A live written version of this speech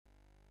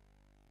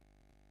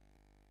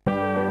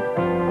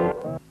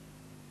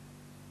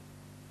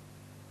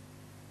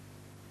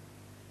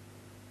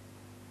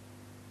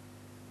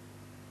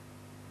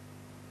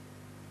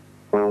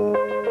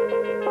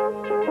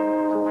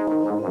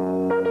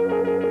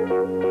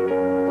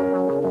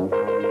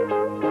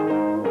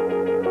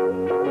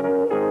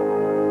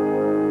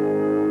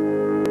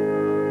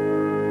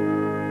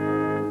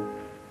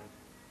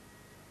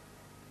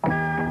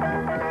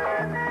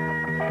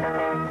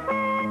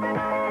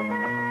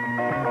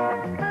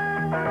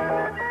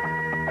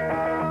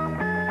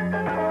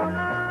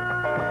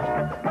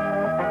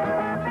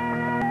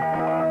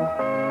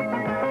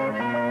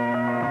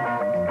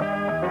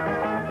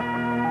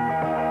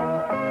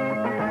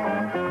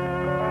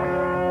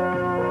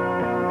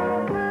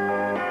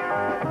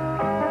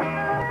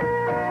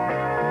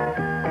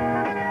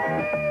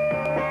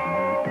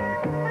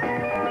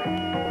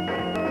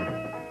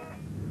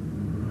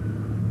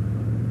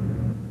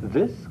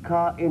This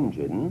car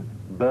engine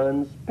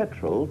burns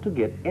petrol to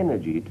get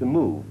energy to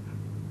move.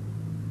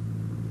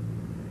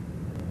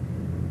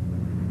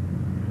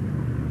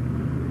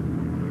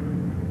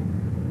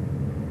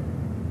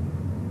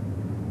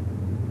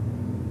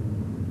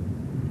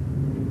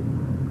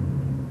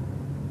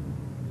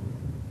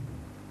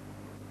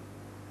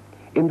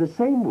 In the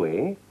same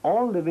way,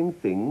 all living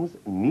things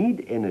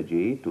need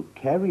energy to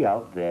carry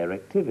out their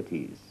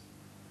activities.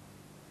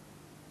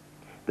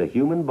 The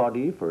human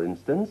body, for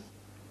instance,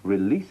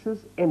 releases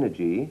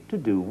energy to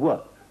do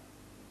work.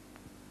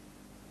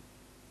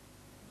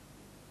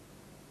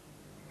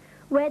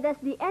 Where does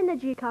the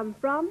energy come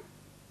from?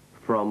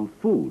 From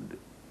food.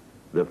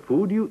 The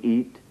food you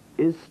eat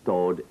is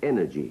stored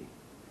energy.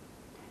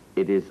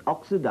 It is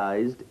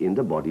oxidized in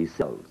the body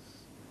cells.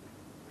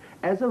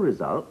 As a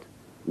result,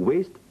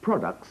 waste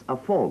products are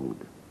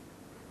formed.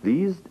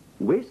 These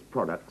waste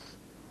products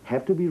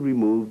have to be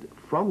removed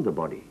from the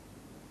body.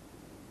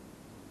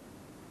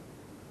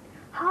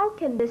 How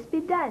can this be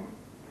done?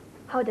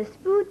 How does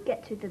food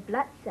get to the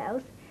blood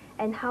cells,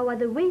 and how are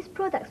the waste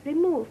products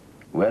removed?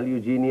 Well,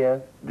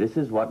 Eugenia, this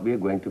is what we are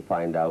going to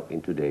find out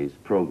in today's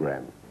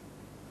program.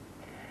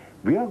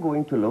 We are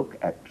going to look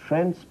at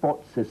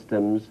transport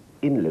systems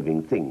in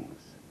living things.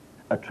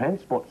 A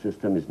transport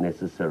system is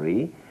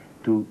necessary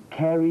to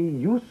carry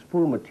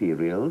useful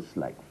materials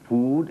like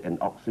food and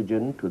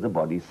oxygen to the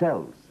body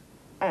cells,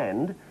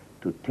 and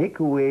to take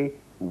away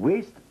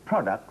waste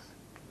products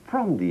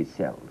from these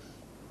cells.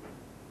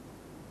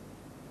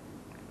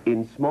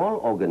 In small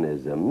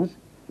organisms,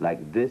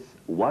 like this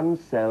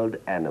one-celled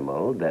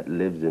animal that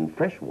lives in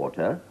fresh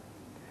water,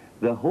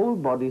 the whole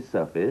body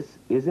surface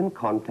is in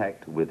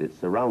contact with its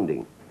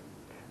surrounding.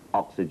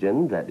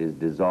 Oxygen that is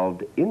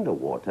dissolved in the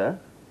water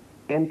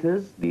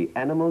enters the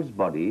animal's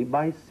body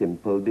by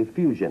simple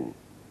diffusion,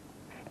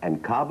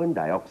 and carbon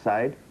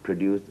dioxide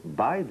produced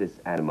by this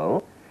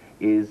animal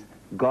is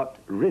got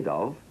rid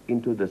of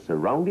into the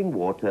surrounding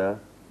water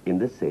in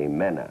the same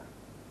manner.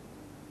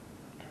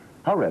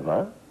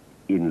 However,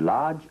 in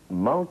large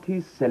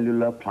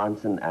multicellular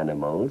plants and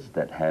animals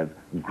that have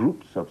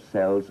groups of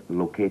cells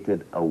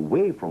located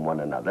away from one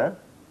another,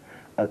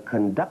 a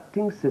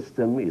conducting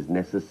system is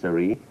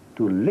necessary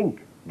to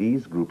link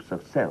these groups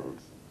of cells.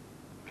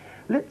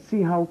 Let's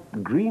see how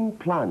green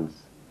plants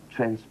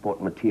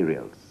transport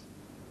materials.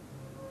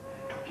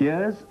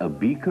 Here's a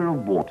beaker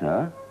of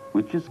water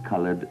which is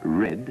colored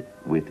red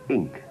with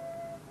ink.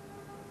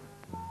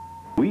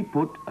 We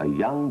put a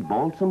young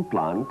balsam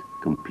plant,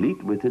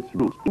 complete with its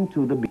roots,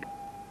 into the beaker.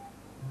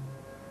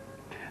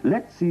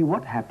 Let's see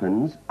what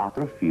happens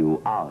after a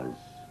few hours.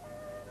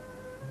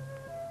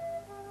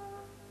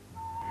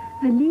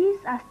 The leaves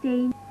are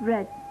stained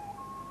red.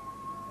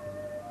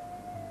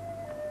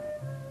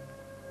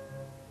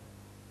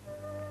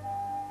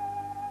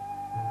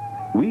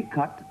 We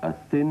cut a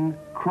thin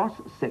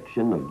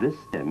cross-section of this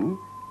stem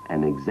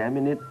and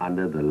examine it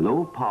under the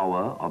low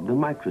power of the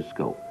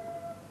microscope.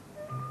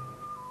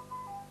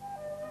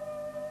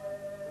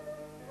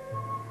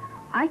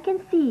 I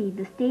can see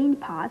the stained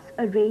parts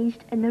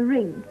arranged in a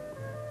ring.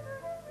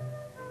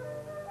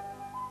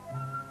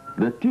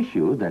 The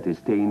tissue that is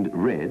stained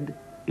red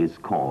is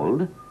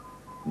called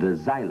the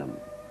xylem.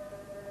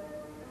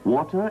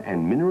 Water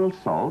and mineral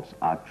salts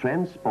are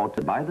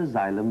transported by the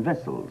xylem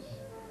vessels.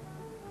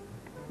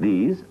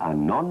 These are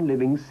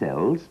non-living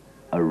cells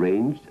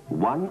arranged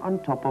one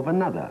on top of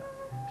another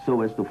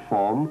so as to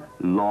form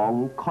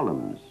long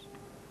columns.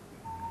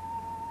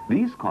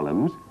 These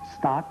columns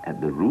start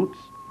at the roots,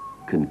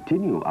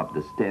 continue up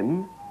the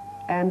stem,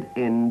 and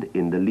end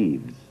in the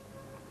leaves.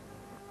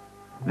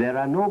 There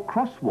are no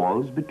cross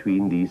walls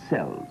between these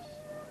cells,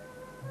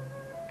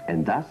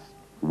 and thus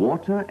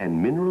water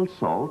and mineral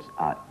salts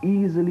are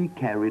easily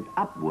carried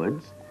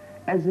upwards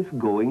as if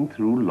going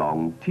through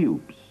long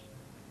tubes.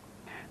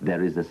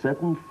 There is a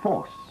certain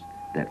force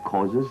that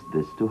causes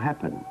this to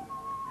happen.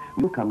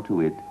 We'll come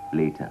to it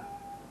later.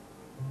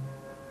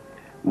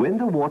 When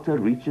the water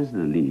reaches the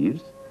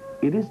leaves,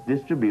 it is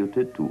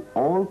distributed to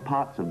all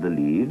parts of the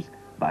leaves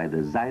by the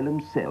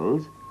xylem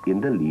cells in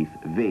the leaf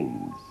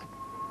veins.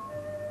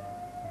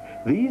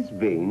 These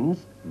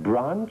veins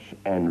branch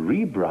and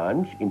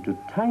rebranch into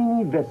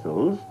tiny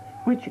vessels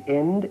which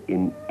end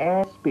in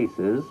air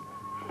spaces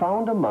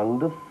found among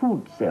the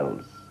food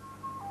cells.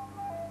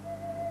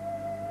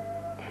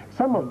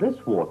 Some of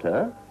this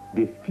water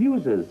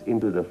diffuses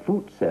into the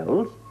fruit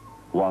cells,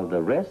 while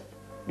the rest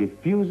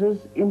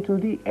diffuses into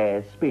the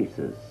air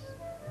spaces.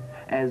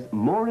 As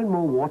more and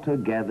more water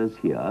gathers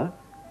here,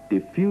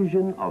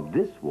 diffusion of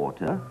this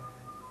water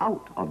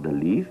out of the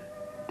leaf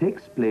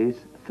takes place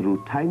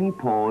through tiny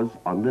pores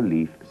on the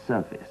leaf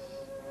surface.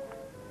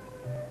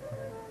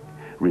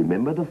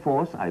 Remember the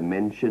force I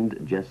mentioned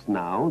just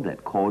now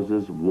that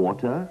causes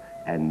water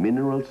and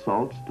mineral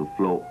salts to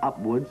flow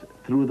upwards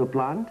through the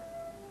plant?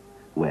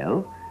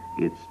 Well,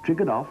 it's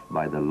triggered off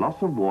by the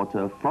loss of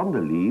water from the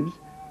leaves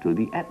to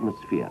the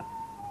atmosphere.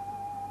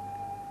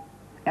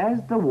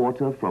 As the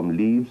water from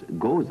leaves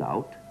goes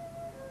out,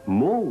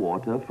 more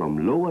water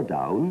from lower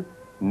down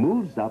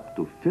moves up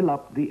to fill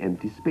up the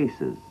empty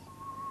spaces,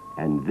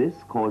 and this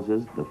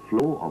causes the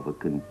flow of a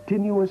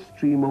continuous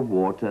stream of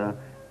water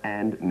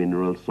and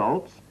mineral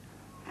salts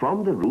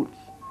from the roots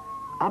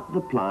up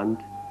the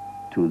plant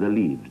to the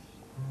leaves.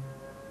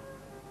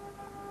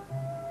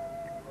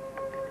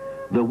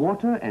 The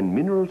water and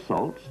mineral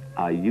salts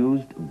are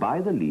used by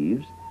the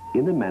leaves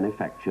in the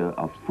manufacture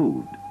of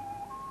food.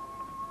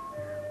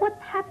 What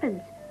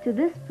happens to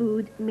this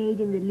food made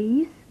in the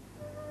leaves?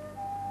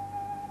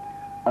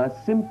 A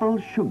simple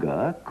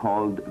sugar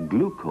called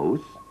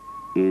glucose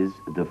is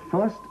the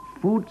first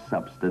food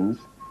substance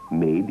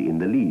made in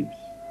the leaves.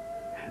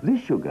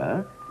 This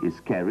sugar is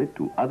carried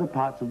to other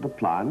parts of the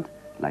plant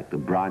like the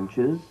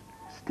branches,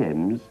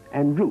 stems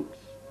and roots.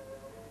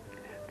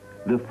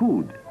 The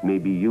food may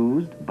be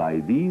used by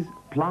these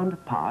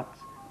plant parts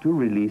to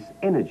release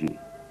energy,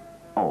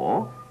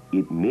 or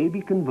it may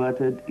be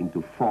converted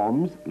into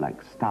forms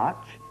like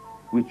starch,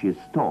 which is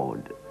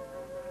stored.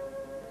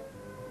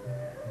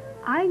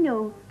 I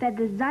know that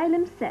the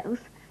xylem cells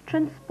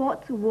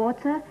transport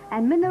water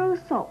and mineral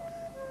salts.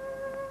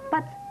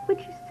 But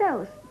which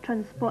cells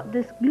transport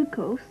this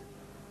glucose?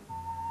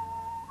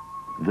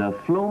 The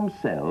phloem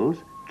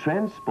cells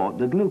transport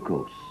the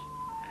glucose.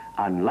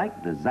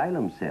 Unlike the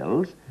xylem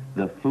cells,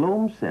 the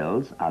phloem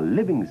cells are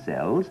living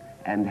cells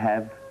and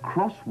have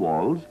cross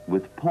walls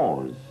with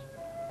pores.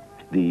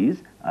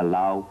 These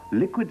allow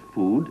liquid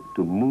food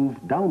to move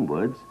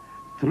downwards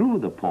through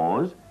the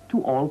pores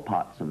to all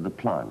parts of the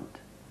plant.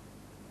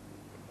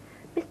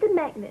 Mr.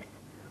 Magnus,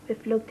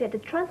 we've looked at the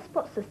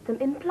transport system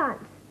in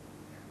plants.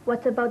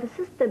 What about the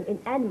system in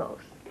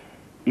animals?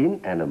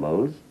 In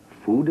animals,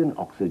 food and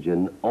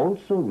oxygen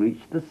also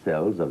reach the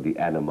cells of the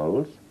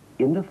animals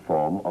in the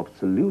form of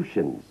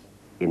solutions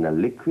in a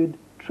liquid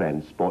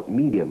transport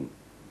medium.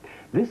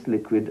 This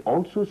liquid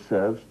also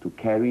serves to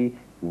carry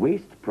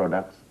waste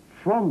products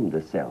from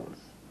the cells.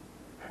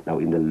 Now,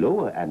 in the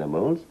lower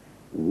animals,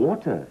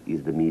 water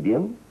is the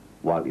medium,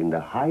 while in the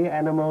higher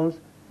animals,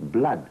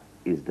 blood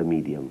is the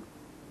medium.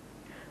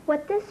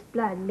 What is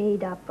blood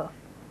made up of?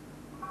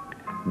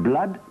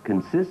 Blood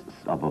consists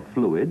of a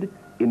fluid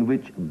in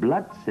which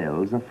blood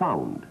cells are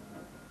found.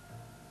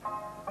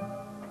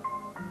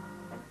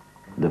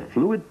 The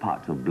fluid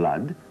part of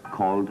blood,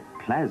 called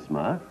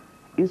plasma,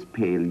 is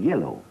pale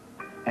yellow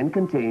and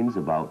contains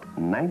about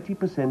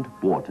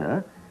 90%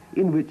 water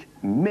in which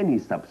many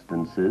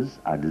substances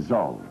are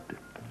dissolved.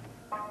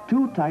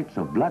 Two types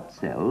of blood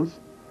cells,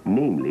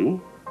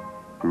 namely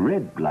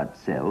red blood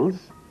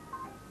cells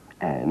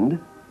and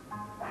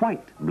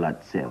white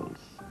blood cells,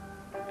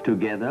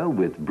 together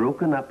with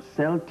broken up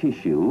cell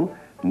tissue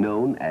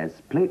known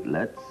as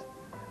platelets,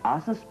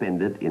 are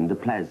suspended in the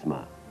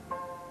plasma.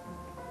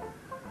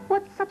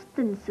 What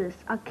substances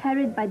are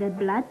carried by the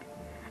blood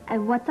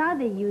and what are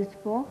they used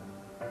for?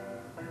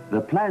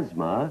 The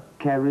plasma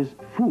carries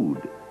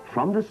food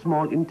from the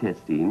small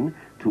intestine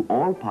to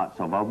all parts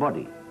of our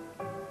body.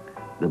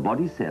 The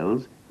body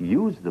cells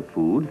use the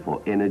food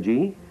for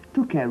energy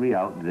to carry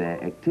out their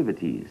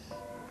activities.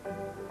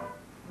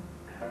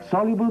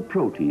 Soluble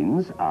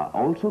proteins are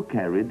also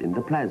carried in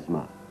the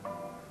plasma.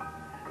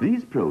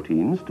 These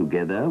proteins,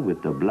 together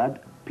with the blood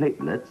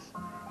platelets,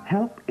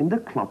 help in the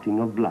clotting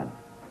of blood.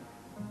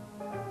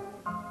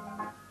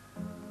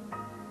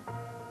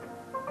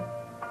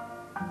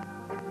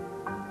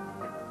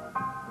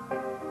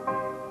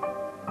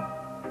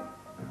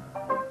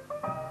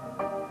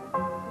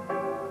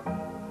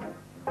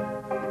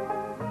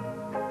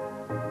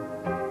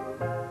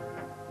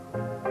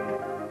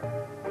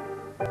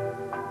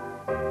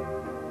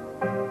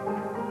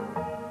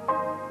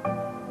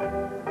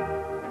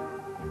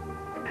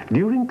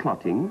 During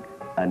clotting,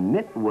 a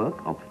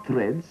network of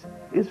threads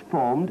is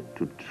formed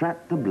to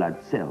trap the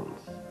blood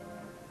cells.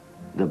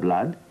 The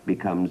blood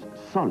becomes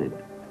solid.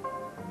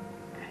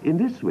 In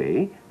this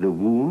way, the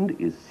wound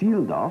is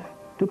sealed off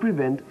to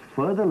prevent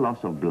further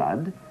loss of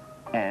blood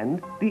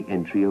and the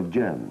entry of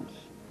germs.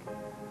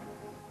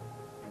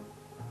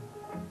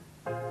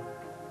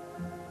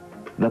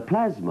 The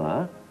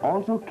plasma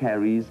also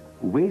carries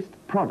waste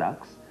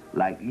products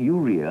like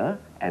urea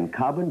and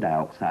carbon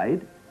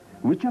dioxide,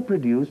 which are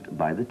produced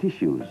by the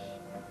tissues.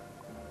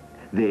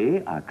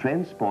 They are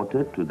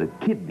transported to the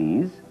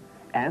kidneys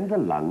and the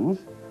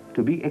lungs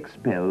to be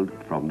expelled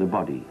from the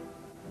body.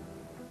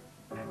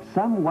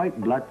 Some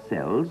white blood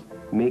cells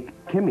make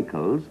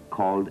chemicals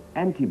called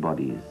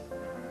antibodies.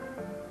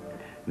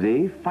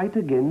 They fight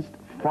against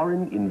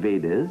foreign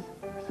invaders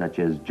such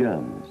as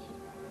germs.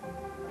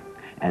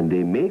 And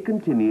they may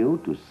continue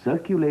to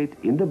circulate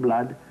in the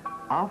blood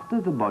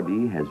after the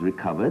body has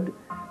recovered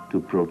to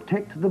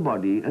protect the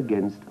body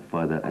against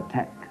further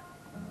attack.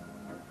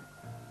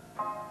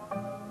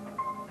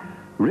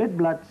 Red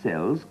blood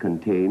cells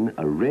contain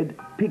a red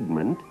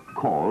pigment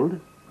called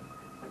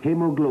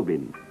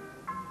hemoglobin.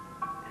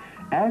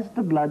 As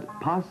the blood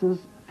passes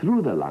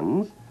through the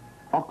lungs,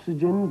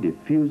 oxygen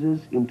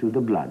diffuses into the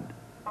blood.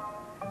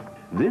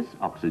 This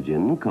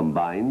oxygen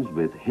combines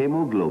with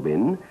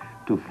hemoglobin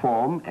to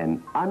form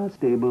an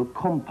unstable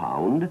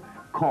compound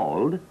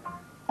called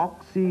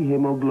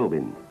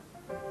oxyhemoglobin.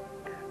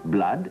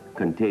 Blood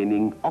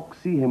containing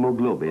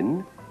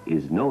oxyhemoglobin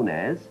is known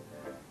as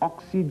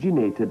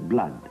oxygenated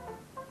blood.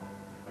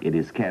 It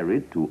is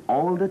carried to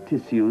all the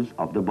tissues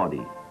of the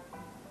body.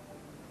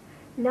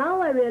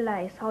 Now I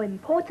realize how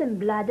important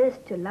blood is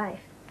to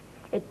life.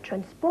 It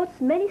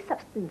transports many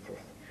substances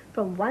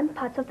from one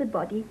part of the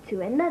body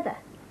to another.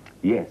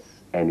 Yes,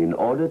 and in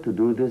order to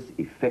do this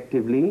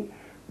effectively,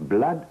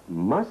 blood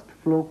must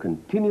flow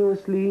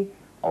continuously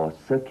or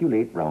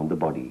circulate round the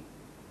body.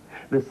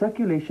 The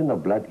circulation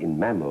of blood in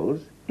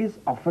mammals is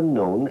often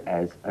known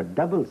as a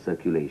double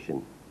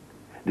circulation.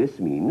 This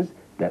means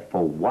that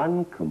for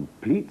one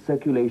complete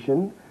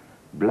circulation,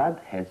 blood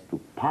has to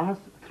pass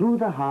through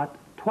the heart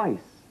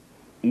twice,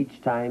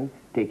 each time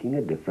taking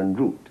a different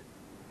route.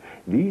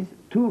 These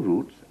two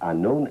routes are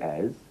known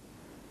as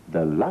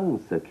the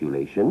lung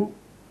circulation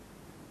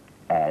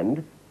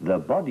and the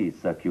body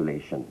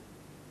circulation.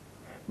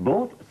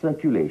 Both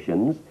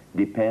circulations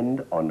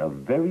depend on a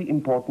very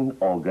important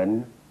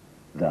organ,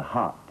 the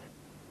heart.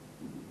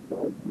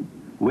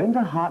 When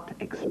the heart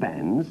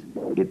expands,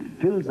 it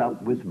fills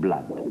up with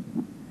blood.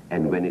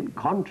 And when it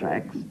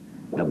contracts,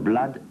 the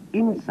blood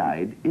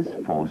inside is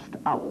forced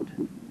out.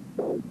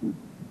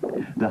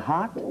 The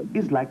heart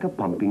is like a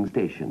pumping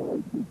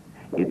station.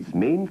 Its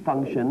main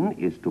function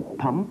is to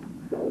pump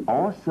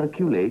or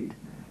circulate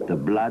the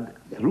blood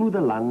through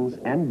the lungs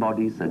and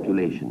body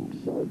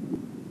circulations.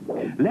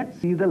 Let's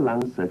see the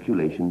lung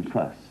circulation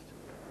first.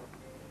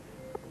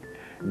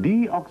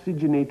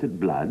 Deoxygenated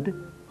blood,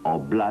 or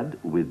blood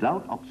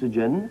without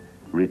oxygen,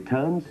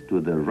 returns to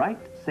the right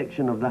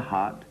section of the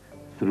heart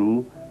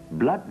through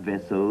blood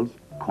vessels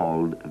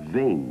called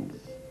veins.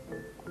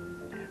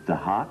 The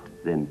heart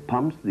then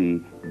pumps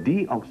the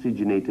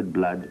deoxygenated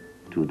blood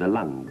to the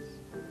lungs.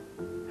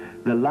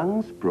 The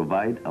lungs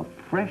provide a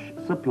fresh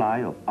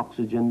supply of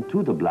oxygen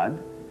to the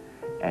blood,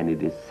 and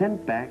it is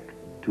sent back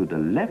to the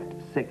left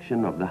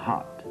section of the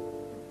heart.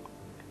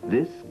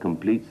 This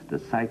completes the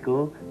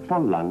cycle for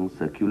lung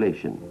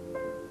circulation.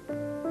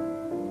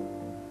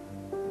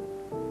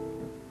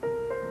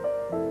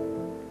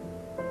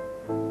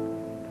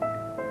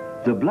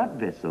 The blood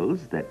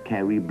vessels that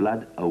carry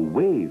blood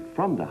away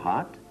from the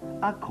heart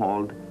are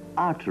called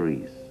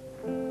arteries.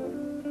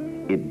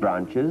 It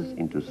branches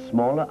into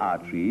smaller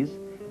arteries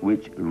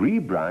which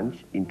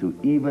rebranch into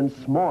even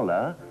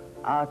smaller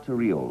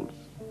arterioles.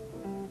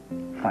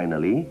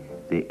 Finally,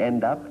 they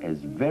end up as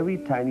very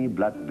tiny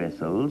blood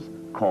vessels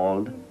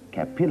called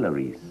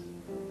capillaries.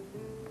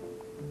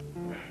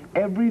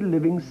 Every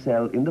living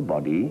cell in the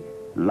body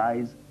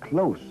lies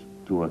close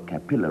to a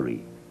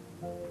capillary.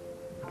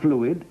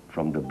 Fluid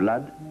from the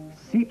blood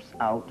seeps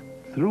out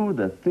through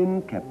the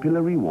thin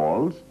capillary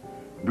walls,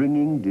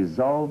 bringing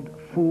dissolved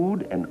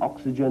food and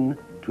oxygen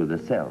to the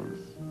cells.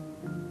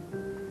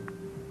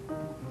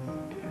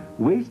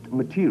 Waste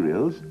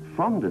materials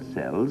from the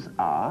cells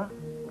are,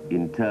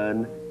 in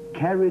turn,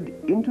 carried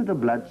into the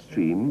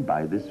bloodstream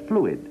by this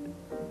fluid.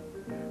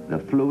 The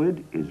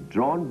fluid is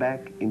drawn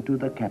back into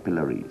the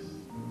capillaries.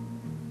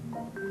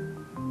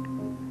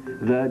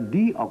 The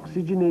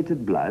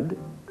deoxygenated blood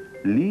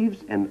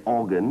leaves an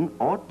organ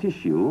or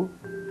tissue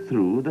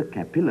through the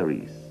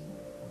capillaries.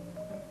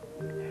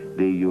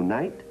 They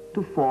unite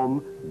to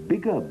form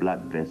bigger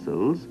blood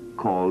vessels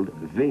called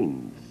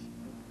veins.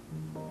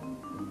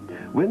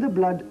 When the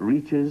blood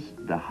reaches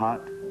the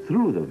heart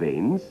through the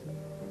veins,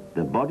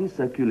 the body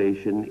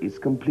circulation is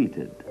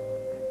completed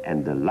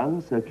and the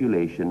lung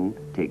circulation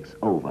takes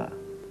over.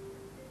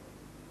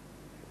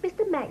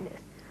 Mr.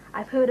 Magnus,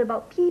 I've heard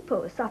about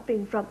people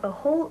suffering from a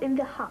hole in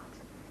the heart.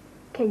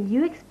 Can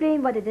you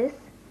explain what it is?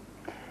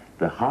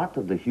 The heart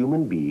of the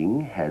human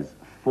being has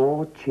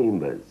 4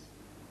 chambers,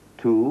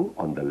 2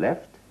 on the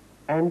left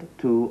and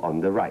 2 on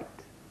the right.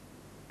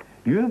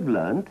 You have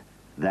learnt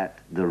that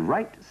the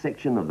right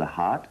section of the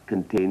heart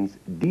contains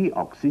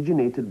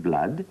deoxygenated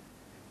blood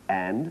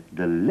and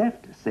the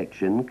left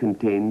section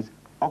contains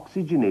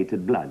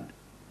oxygenated blood.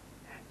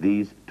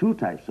 These 2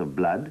 types of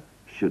blood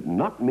should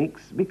not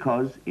mix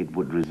because it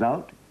would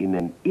result in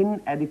an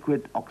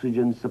inadequate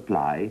oxygen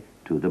supply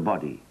to the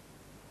body.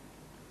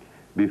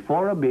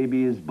 Before a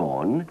baby is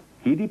born,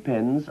 he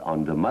depends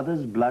on the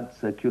mother's blood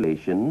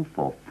circulation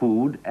for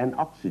food and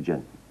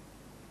oxygen.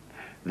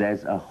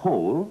 There's a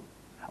hole,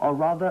 or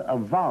rather a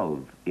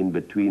valve, in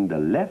between the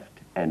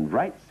left and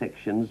right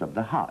sections of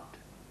the heart.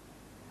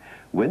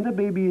 When the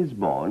baby is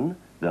born,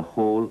 the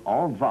hole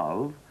or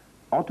valve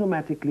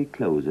automatically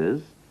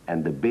closes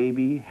and the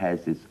baby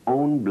has its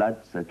own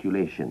blood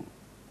circulation.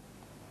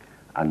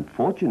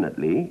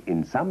 Unfortunately,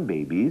 in some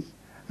babies,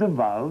 the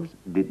valves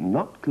did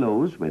not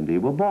close when they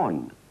were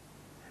born.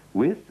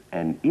 With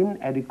an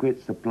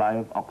inadequate supply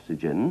of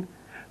oxygen,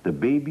 the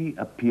baby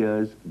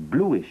appears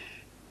bluish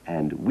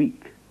and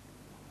weak.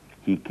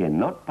 He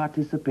cannot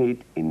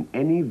participate in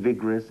any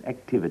vigorous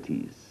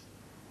activities.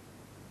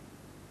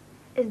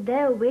 Is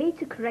there a way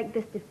to correct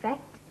this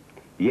defect?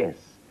 Yes,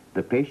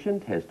 the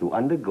patient has to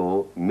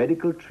undergo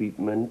medical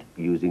treatment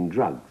using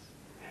drugs,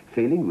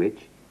 failing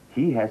which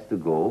he has to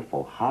go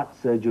for heart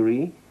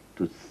surgery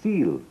to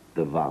seal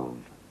the valve.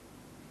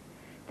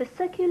 The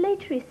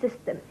circulatory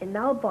system in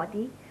our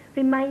body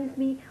reminds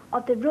me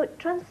of the road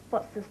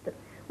transport system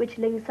which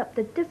links up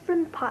the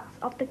different parts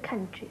of the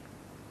country.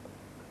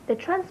 The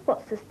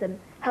transport system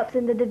helps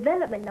in the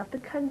development of the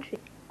country.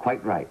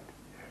 Quite right.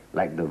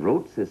 Like the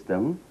road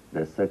system,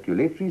 the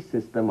circulatory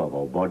system of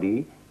our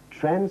body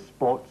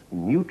transports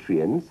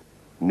nutrients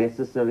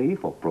necessary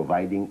for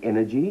providing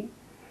energy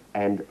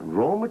and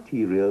raw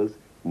materials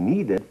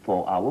needed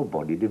for our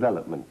body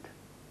development.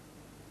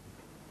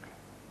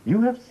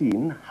 You have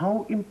seen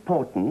how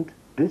important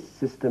this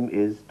system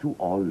is to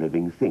all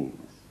living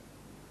things.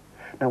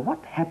 Now,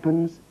 what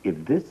happens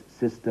if this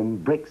system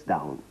breaks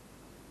down?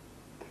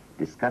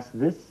 Discuss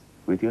this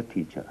with your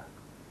teacher.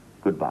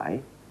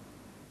 Goodbye.